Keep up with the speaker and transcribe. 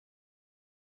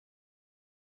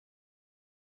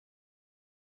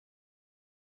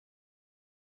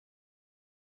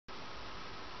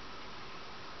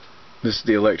This is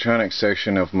the electronics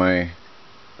section of my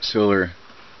solar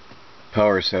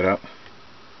power setup.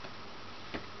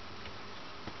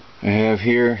 I have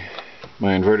here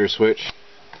my inverter switch.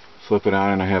 Flip it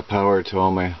on and I have power to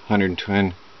all my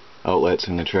 110 outlets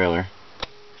in the trailer.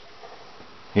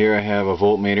 Here I have a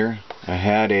voltmeter. I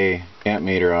had a amp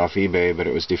meter off eBay, but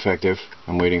it was defective.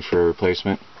 I'm waiting for a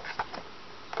replacement.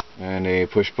 And a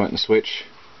push button switch,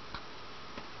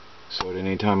 so at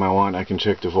any time I want I can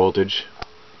check the voltage.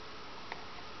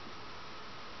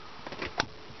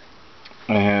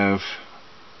 I have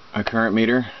a current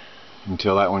meter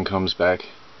until that one comes back.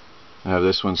 I have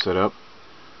this one set up.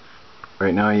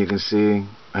 Right now you can see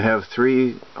I have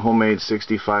 3 homemade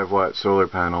 65 watt solar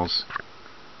panels,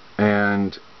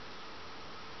 and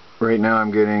right now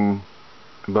I'm getting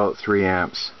about 3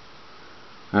 amps.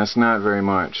 That's not very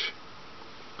much,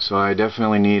 so I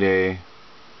definitely need a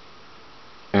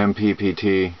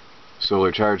MPPT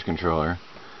solar charge controller,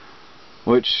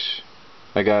 which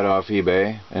I got off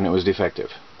eBay and it was defective.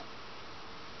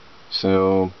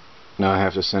 So now I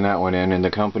have to send that one in, and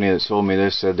the company that sold me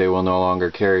this said they will no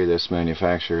longer carry this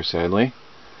manufacturer, sadly.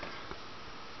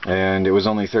 And it was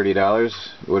only $30.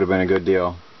 It would have been a good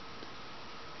deal.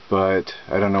 But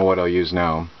I don't know what I'll use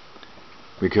now,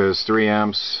 because 3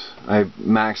 amps, I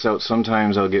max out.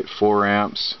 Sometimes I'll get 4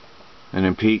 amps, and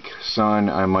in peak sun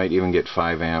I might even get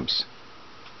 5 amps,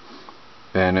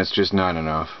 and it's just not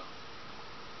enough.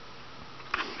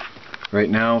 Right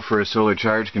now, for a solar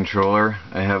charge controller,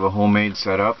 I have a homemade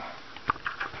setup.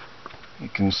 You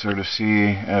can sort of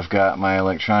see I've got my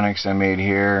electronics I made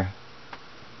here,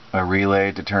 a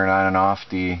relay to turn on and off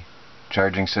the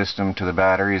charging system to the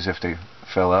batteries if they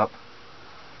fill up,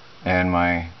 and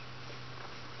my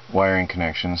wiring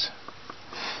connections.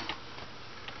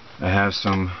 I have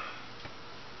some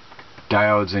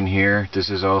diodes in here. This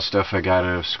is all stuff I got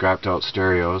out of scrapped out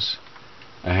stereos.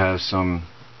 I have some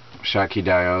Schottky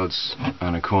diodes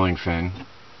on a cooling fin.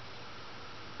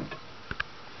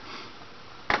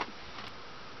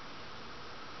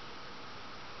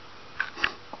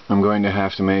 I'm going to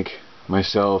have to make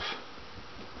myself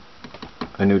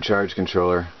a new charge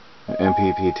controller, an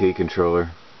MPPT controller,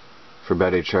 for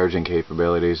better charging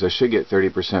capabilities. I should get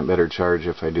 30% better charge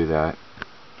if I do that.